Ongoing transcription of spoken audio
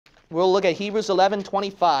We'll look at Hebrews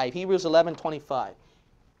 11:25. Hebrews 11:25.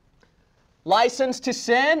 License to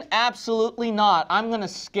sin? Absolutely not. I'm going to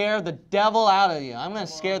scare the devil out of you. I'm going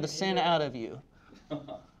to scare the sin out of you.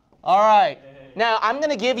 All right. Now, I'm going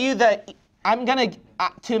to give you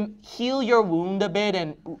to heal your wound a bit,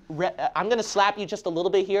 and I'm going to slap you just a little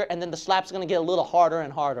bit here, and then the slap's going to get a little harder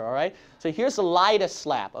and harder, all right? So here's the lightest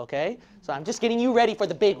slap, okay? So I'm just getting you ready for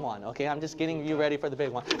the big one, okay? I'm just getting you ready for the big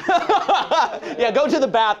one. Yeah, go to the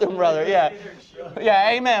bathroom, brother. Yeah. Yeah,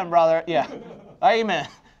 amen, brother. Yeah. Amen.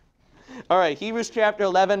 All right, Hebrews chapter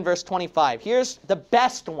 11, verse 25. Here's the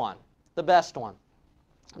best one. The best one.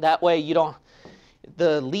 That way you don't,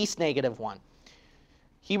 the least negative one.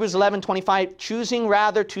 Hebrews 11:25, choosing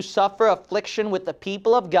rather to suffer affliction with the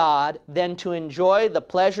people of God than to enjoy the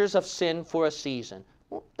pleasures of sin for a season.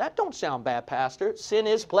 Well, that don't sound bad, Pastor. Sin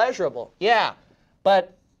is pleasurable. Yeah,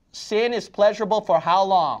 but sin is pleasurable for how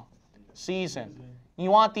long? Season.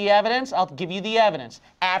 You want the evidence? I'll give you the evidence.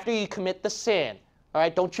 After you commit the sin. All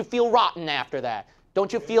right, don't you feel rotten after that?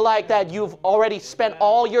 Don't you feel like that you've already spent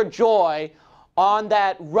all your joy on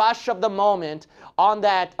that rush of the moment, on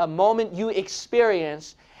that moment you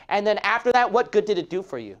experienced, and then after that, what good did it do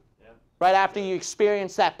for you? Yep. Right after you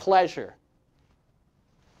experienced that pleasure.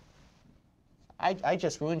 I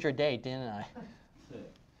just ruined your day, didn't I?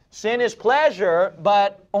 Sin is pleasure,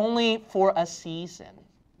 but only for a season.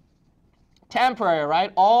 Temporary,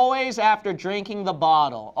 right? Always after drinking the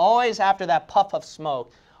bottle. Always after that puff of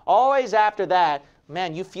smoke. Always after that,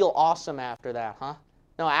 man, you feel awesome after that, huh?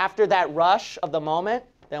 No, after that rush of the moment,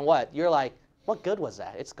 then what? You're like, what good was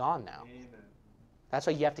that? It's gone now. Amen. That's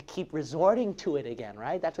why you have to keep resorting to it again,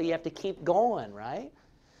 right? That's why you have to keep going, right?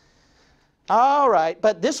 All right,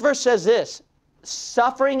 but this verse says this,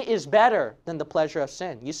 suffering is better than the pleasure of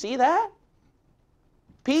sin. You see that?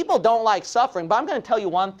 People don't like suffering, but I'm going to tell you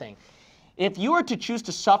one thing. If you were to choose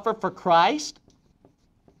to suffer for Christ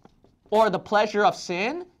or the pleasure of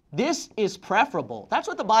sin, this is preferable. That's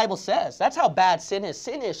what the Bible says. That's how bad sin is.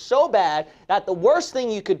 Sin is so bad that the worst thing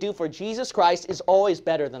you could do for Jesus Christ is always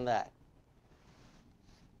better than that.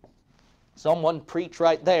 Someone preach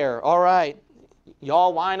right there. All right.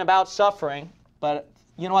 Y'all whine about suffering, but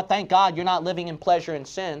you know what? Thank God you're not living in pleasure and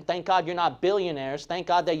sin. Thank God you're not billionaires. Thank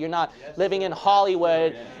God that you're not living in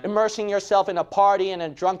Hollywood, immersing yourself in a party and a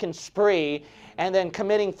drunken spree, and then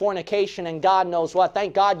committing fornication and God knows what.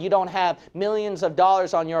 Thank God you don't have millions of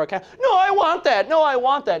dollars on your account. No, I want that. No, I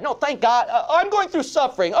want that. No, thank God. I'm going through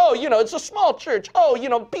suffering. Oh, you know, it's a small church. Oh, you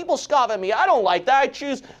know, people scoff at me. I don't like that. I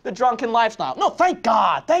choose the drunken lifestyle. No, thank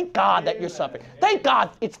God. Thank God that you're suffering. Thank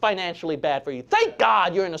God it's financially bad for you. Thank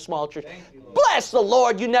God you're in a small church. Bless the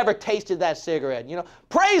Lord you never tasted that cigarette. You know,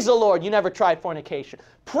 praise the Lord you never tried fornication.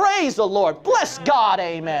 Praise the Lord. Bless God.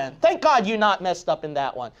 Amen. Thank God you're not messed up in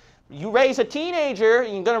that one. You raise a teenager,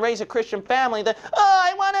 you're going to raise a Christian family, that, oh,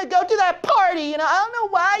 I want to go to that party. You know, I don't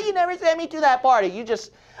know why you never sent me to that party. You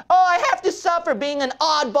just, oh, I have to suffer being an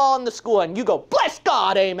oddball in the school. And you go, bless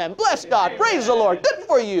God, amen, bless God, praise the Lord, good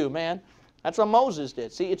for you, man. That's what Moses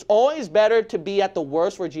did. See, it's always better to be at the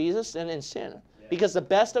worst for Jesus than in sin. Because the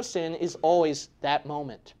best of sin is always that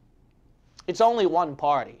moment. It's only one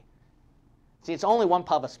party. See, it's only one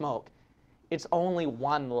puff of smoke. It's only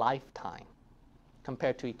one lifetime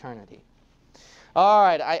compared to eternity. All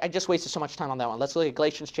right, I just wasted so much time on that one. Let's look at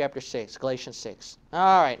Galatians chapter 6. Galatians 6.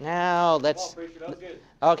 All right, now let's...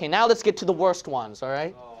 Okay, now let's get to the worst ones, all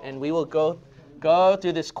right? And we will go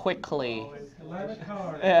through this quickly.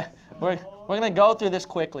 Yeah, we're going to go through this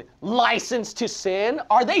quickly. License to sin?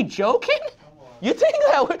 Are they joking? You think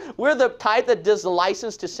that we're the type that does the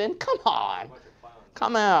license to sin? Come on.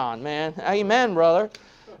 Come on, man. Amen, brother.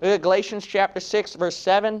 Galatians chapter 6, verse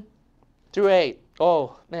 7 through 8.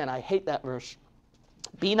 Oh, man, I hate that verse.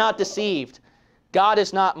 Be not deceived. God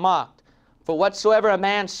is not mocked. For whatsoever a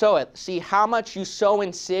man soweth, see how much you sow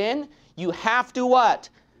in sin, you have to what?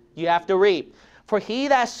 You have to reap. For he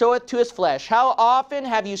that soweth to his flesh, how often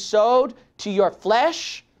have you sowed to your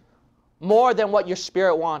flesh more than what your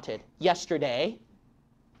spirit wanted? Yesterday,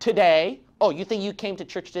 today. Oh, you think you came to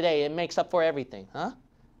church today, it makes up for everything, huh?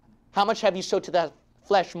 How much have you sowed to that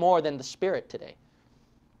flesh more than the spirit today?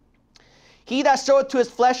 He that soweth to his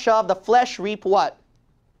flesh shall of the flesh reap what?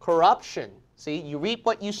 Corruption. See, you reap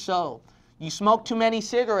what you sow. You smoke too many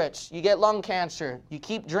cigarettes, you get lung cancer. You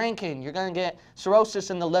keep drinking, you're going to get cirrhosis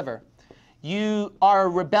in the liver. You are a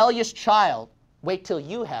rebellious child. Wait till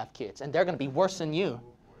you have kids, and they're going to be worse than you.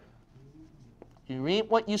 You reap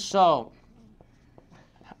what you sow.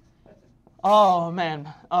 Oh,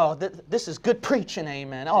 man. Oh, this is good preaching,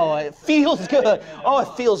 amen. Oh, it feels good. Oh,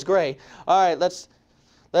 it feels great. All right,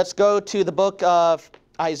 let's go to the book of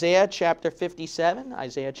Isaiah chapter 57.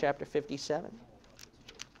 Isaiah chapter 57.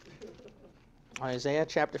 Isaiah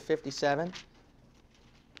chapter 57.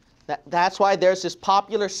 That's why there's this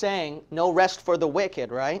popular saying, no rest for the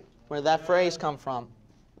wicked, right? Where did that phrase come from?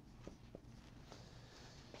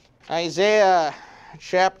 Isaiah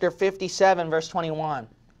chapter 57, verse 21.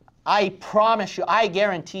 I promise you, I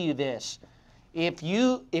guarantee you this. If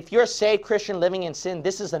you're a saved Christian living in sin,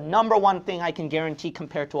 this is the number one thing I can guarantee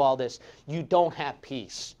compared to all this. You don't have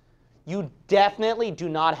peace. You definitely do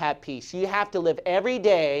not have peace. You have to live every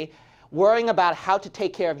day worrying about how to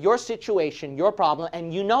take care of your situation, your problem,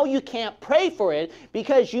 and you know you can't pray for it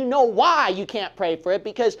because you know why you can't pray for it,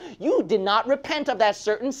 because you did not repent of that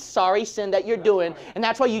certain sorry sin that you're doing, and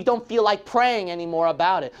that's why you don't feel like praying anymore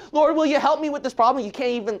about it. Lord, will you help me with this problem? You can't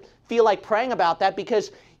even feel like praying about that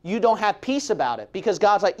because you don't have peace about it, because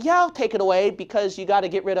God's like, yeah, I'll take it away because you got to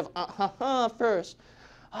get rid of first.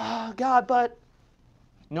 Oh, God, but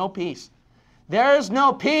no peace. There is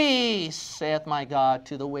no peace, saith my God,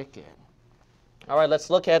 to the wicked. All right, let's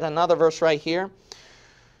look at another verse right here.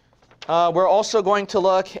 We're also going to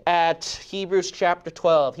look at Hebrews chapter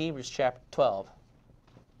 12. Hebrews chapter 12.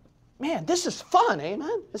 Man, this is fun,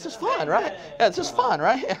 amen? This is fun, right? Yeah, this is fun,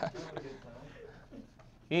 right? Yeah.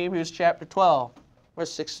 Hebrews chapter 12,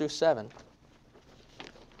 verse 6 through 7.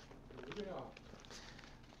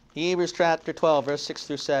 Hebrews chapter 12, verse 6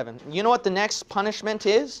 through 7. You know what the next punishment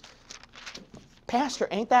is? Pastor,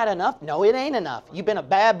 ain't that enough? No, it ain't enough. You've been a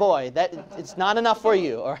bad boy. It's not enough for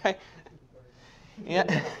you, all right? You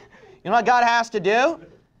know what God has to do?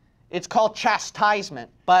 It's called chastisement.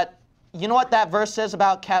 But you know what that verse says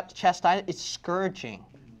about chastisement? It's scourging.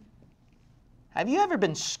 Have you ever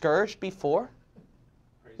been scourged before?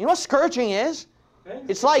 You know what scourging is?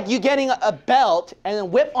 It's like you getting a belt and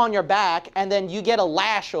then whip on your back, and then you get a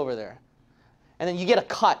lash over there. And then you get a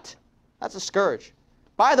cut. That's a scourge.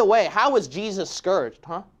 By the way, how was Jesus scourged,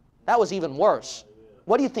 huh? That was even worse.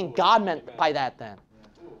 What do you think God meant by that then?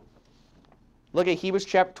 Look at Hebrews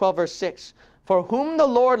chapter 12, verse 6. For whom the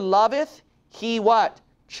Lord loveth, he what?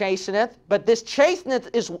 Chasteneth. But this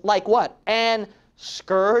chasteneth is like what? And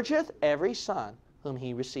scourgeth every son whom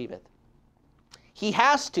he receiveth. He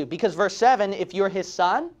has to, because verse 7, if you're his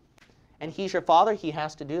son and he's your father, he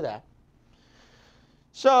has to do that.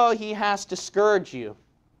 So he has to scourge you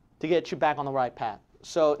to get you back on the right path.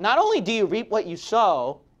 So not only do you reap what you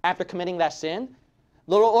sow after committing that sin,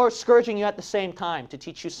 Lord scourging you at the same time to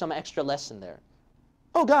teach you some extra lesson there.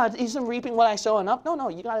 Oh, God, isn't reaping what I sow enough? No,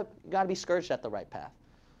 you gotta be scourged at the right path.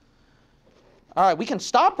 All right, we can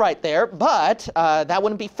stop right there, but that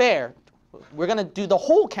wouldn't be fair. We're going to do the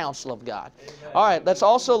whole counsel of God. Amen. All right, let's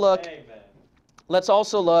also look. Amen. Let's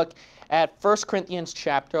also look at 1 Corinthians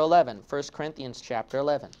chapter 11. 1 Corinthians chapter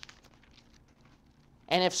 11.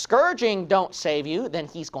 And if scourging don't save you, then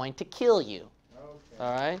he's going to kill you. Okay.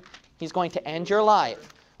 All right? He's going to end your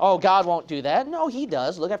life. Oh, God won't do that. No, he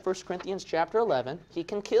does. Look at 1 Corinthians chapter 11. He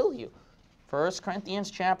can kill you. 1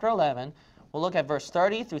 Corinthians chapter 11. We'll look at verse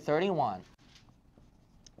 30 through 31.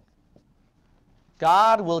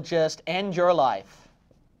 God will just end your life.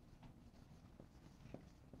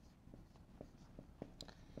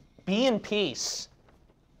 Be in peace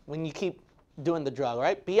when you keep doing the drug,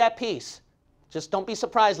 right? Be at peace. Just don't be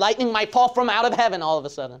surprised. Lightning might fall from out of heaven all of a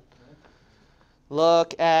sudden.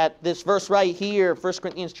 Look at this verse right here, 1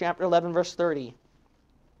 Corinthians chapter 11, verse 30.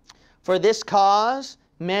 For this cause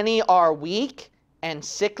many are weak and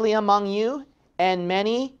sickly among you, and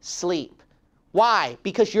many sleep. Why?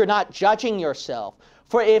 Because you're not judging yourself.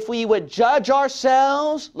 For if we would judge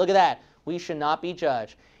ourselves, look at that, we should not be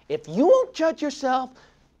judged. If you won't judge yourself,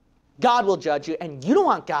 God will judge you, and you don't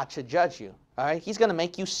want God to judge you. All right? He's going to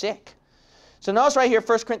make you sick. So notice right here,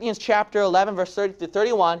 1 Corinthians chapter 11, verse 30 to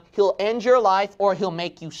 31, he'll end your life or he'll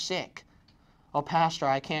make you sick. Oh, Pastor,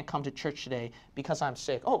 I can't come to church today because I'm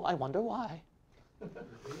sick. Oh, I wonder why.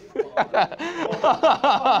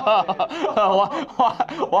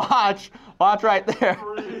 Watch right there.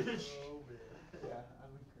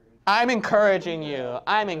 I'm encouraging you.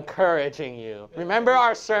 I'm encouraging you. Remember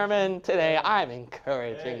our sermon today? I'm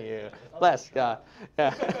encouraging you. Bless God.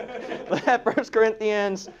 Yeah. Look at 1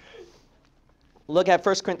 Corinthians. Look at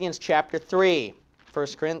 1 Corinthians chapter 3. 1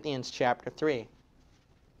 Corinthians chapter 3.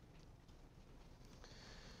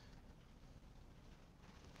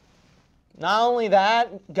 Not only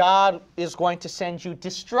that, God is going to send you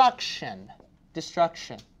destruction.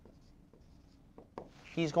 Destruction.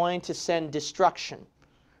 He's going to send destruction.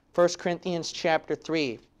 1 Corinthians chapter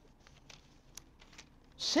 3.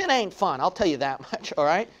 Sin ain't fun, I'll tell you that much, all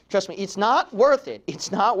right? Trust me, it's not worth it.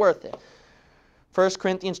 It's not worth it. 1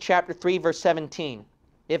 Corinthians chapter 3, verse 17.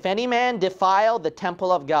 If any man defile the temple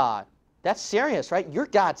of God, that's serious, right? You're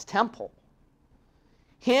God's temple.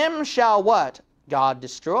 Him shall what? God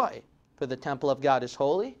destroy. For the temple of God is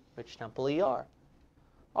holy, which temple ye are.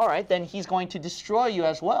 All right, then he's going to destroy you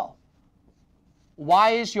as well.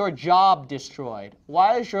 Why is your job destroyed?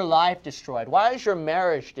 Why is your life destroyed? Why is your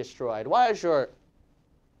marriage destroyed? Why is your,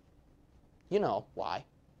 you know why,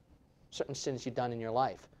 certain sins you've done in your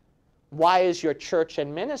life. Why is your church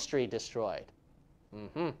and ministry destroyed?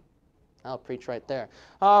 I'll preach right there.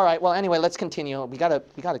 All right, well, anyway, let's continue. We gotta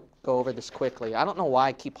go over this quickly. I don't know why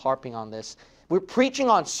I keep harping on this. We're preaching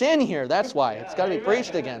on sin here. That's why. It's got to be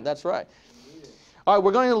preached again. That's right. All right,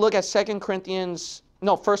 we're going to look at 1 Corinthians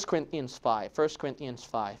 5. 1 Corinthians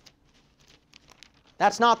 5.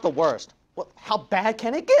 That's not the worst. Well, how bad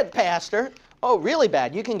can it get, Pastor? Oh, really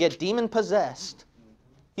bad. You can get demon-possessed.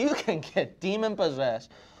 You can get demon-possessed.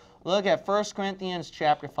 Look at 1 Corinthians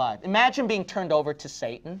chapter 5. Imagine being turned over to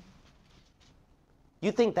Satan.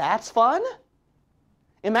 You think that's fun?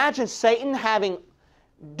 Imagine Satan has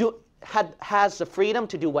the freedom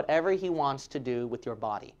to do whatever he wants to do with your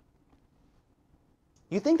body.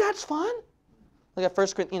 You think that's fun? Look at 1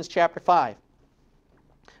 Corinthians chapter 5.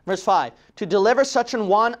 Verse 5. To deliver such an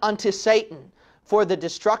one unto Satan for the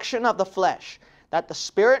destruction of the flesh, that the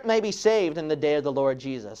spirit may be saved in the day of the Lord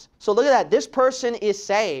Jesus. So look at that. This person is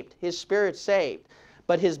saved. His spirit's saved.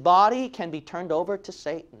 But his body can be turned over to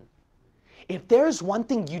Satan. If there's one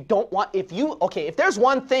thing you don't want, if there's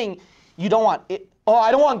one thing you don't want,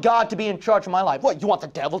 I don't want God to be in charge of my life. What, you want the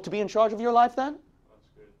devil to be in charge of your life then?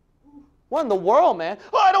 That's good. What in the world, man?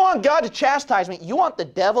 Oh, I don't want God to chastise me. You want the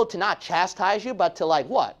devil to not chastise you, but to like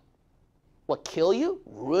what? What, kill you?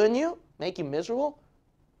 Ruin you? Make you miserable?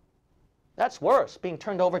 That's worse, being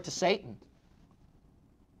turned over to Satan.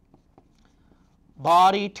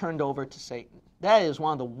 Body turned over to Satan. That is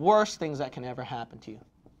one of the worst things that can ever happen to you.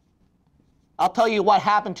 I'll tell you what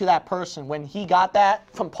happened to that person when he got that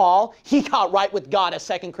from Paul. He got right with God at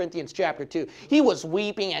 2 Corinthians chapter 2. He was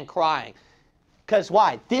weeping and crying. Because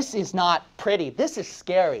why? This is not pretty. This is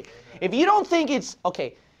scary. If you don't think it's,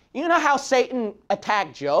 okay, you know how Satan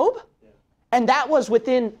attacked Job? And that was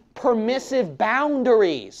within permissive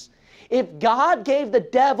boundaries. If God gave the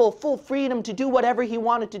devil full freedom to do whatever he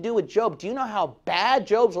wanted to do with Job, do you know how bad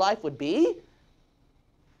Job's life would be?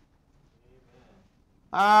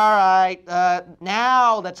 All right,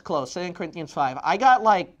 now let's close. 2 Corinthians 5. I got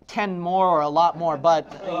like 10 more or a lot more,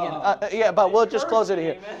 but but we'll just close it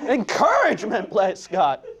here. Encouragement, bless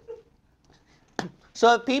God.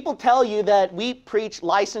 So if people tell you that we preach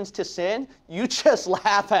license to sin, you just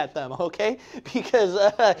laugh at them, okay? Because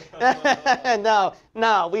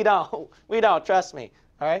no, we don't. We don't. Trust me.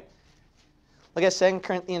 All right. Look at 2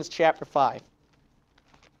 Corinthians chapter 5.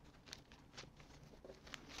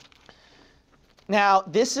 Now,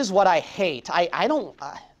 this is what I hate. I don't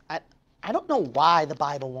know why the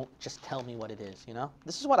Bible won't just tell me what it is, you know?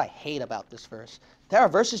 This is what I hate about this verse. There are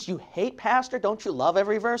verses you hate, Pastor. Don't you love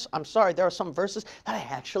every verse? I'm sorry, there are some verses that I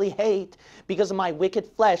actually hate because of my wicked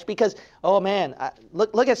flesh. Because, oh man,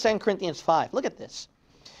 look at 2 Corinthians 5. Look at this.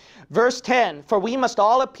 Verse 10, for we must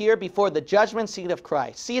all appear before the judgment seat of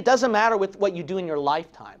Christ. See, it doesn't matter with what you do in your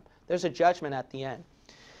lifetime. There's a judgment at the end.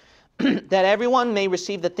 That everyone may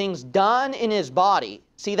receive the things done in his body.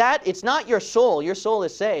 See that? It's not your soul. Your soul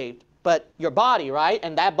is saved. But your body, right?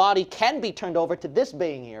 And that body can be turned over to this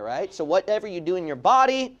being here, right? So whatever you do in your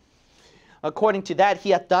body, according to that he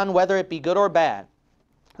hath done, whether it be good or bad.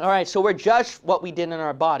 All right, so we're judged what we did in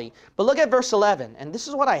our body. But look at verse 11. And this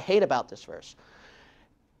is what I hate about this verse.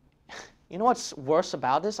 You know what's worse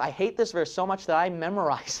about this? I hate this verse so much that I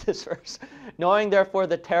memorized this verse. Knowing therefore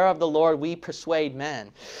the terror of the Lord, we persuade men.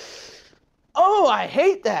 Oh, I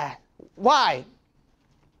hate that. Why?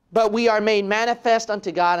 But we are made manifest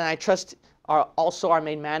unto God, and I trust also are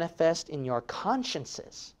made manifest in your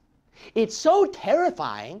consciences. It's so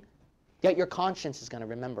terrifying, yet your conscience is going to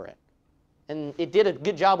remember it. And it did a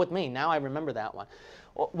good job with me. Now I remember that one.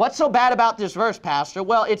 What's so bad about this verse, Pastor?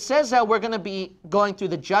 Well, it says that we're going to be going through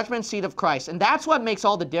the judgment seat of Christ. And that's what makes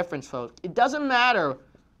all the difference, folks. It doesn't matter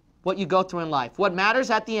what you go through in life. What matters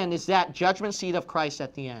at the end is that judgment seat of Christ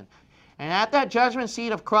at the end. And at that judgment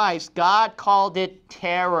seat of Christ, God called it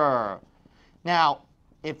terror. Now,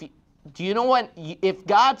 do you know what? If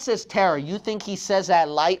God says terror, you think he says that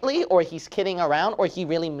lightly, or he's kidding around, or he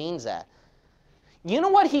really means that? You know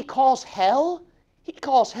what he calls hell? He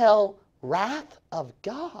calls hell wrath of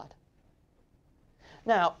God.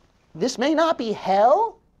 Now, this may not be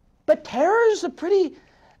hell, but terror is a pretty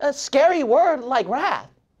scary word like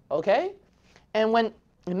wrath, okay? And when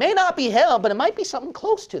it may not be hell, but it might be something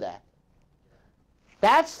close to that.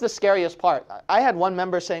 That's the scariest part. I had one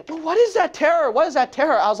member saying, well, what is that terror? What is that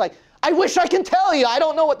terror? I was like, I wish I can tell you. I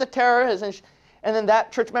don't know what the terror is. And then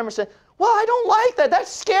that church member said, well, I don't like that.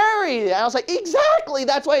 That's scary. And I was like, exactly.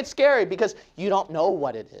 That's why it's scary, because you don't know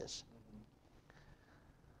what it is.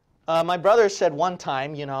 My brother said one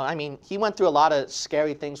time, he went through a lot of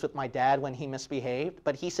scary things with my dad when he misbehaved,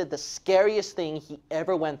 but he said the scariest thing he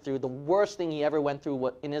ever went through, the worst thing he ever went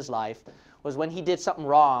through in his life, was when he did something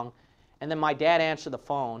wrong, and then my dad answered the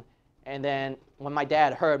phone, and then when my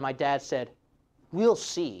dad heard, my dad said, we'll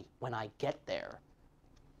see when I get there.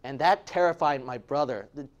 And that terrified my brother.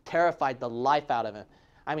 It terrified the life out of him.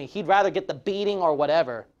 I mean, he'd rather get the beating or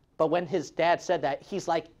whatever, but when his dad said that, he's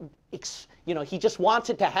like, he just wants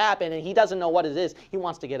it to happen, and he doesn't know what it is. He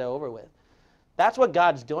wants to get it over with. That's what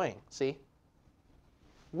God's doing, see?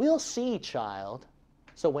 We'll see, child.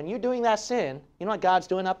 So when you're doing that sin, you know what God's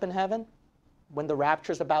doing up in heaven? When the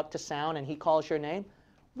rapture's about to sound and he calls your name?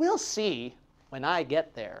 We'll see when I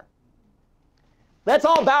get there. Let's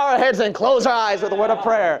all bow our heads and close our eyes with a word of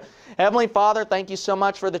prayer. Heavenly Father, thank you so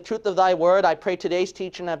much for the truth of thy word. I pray today's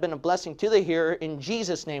teaching has been a blessing to the hearer. In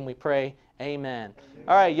Jesus' name we pray. Amen.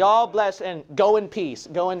 All right, y'all bless and go in peace.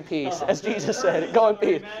 Go in peace. As Jesus said, go in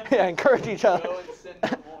peace. Yeah, encourage each other.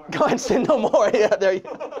 Go and sin no more. Yeah, there you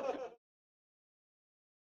go.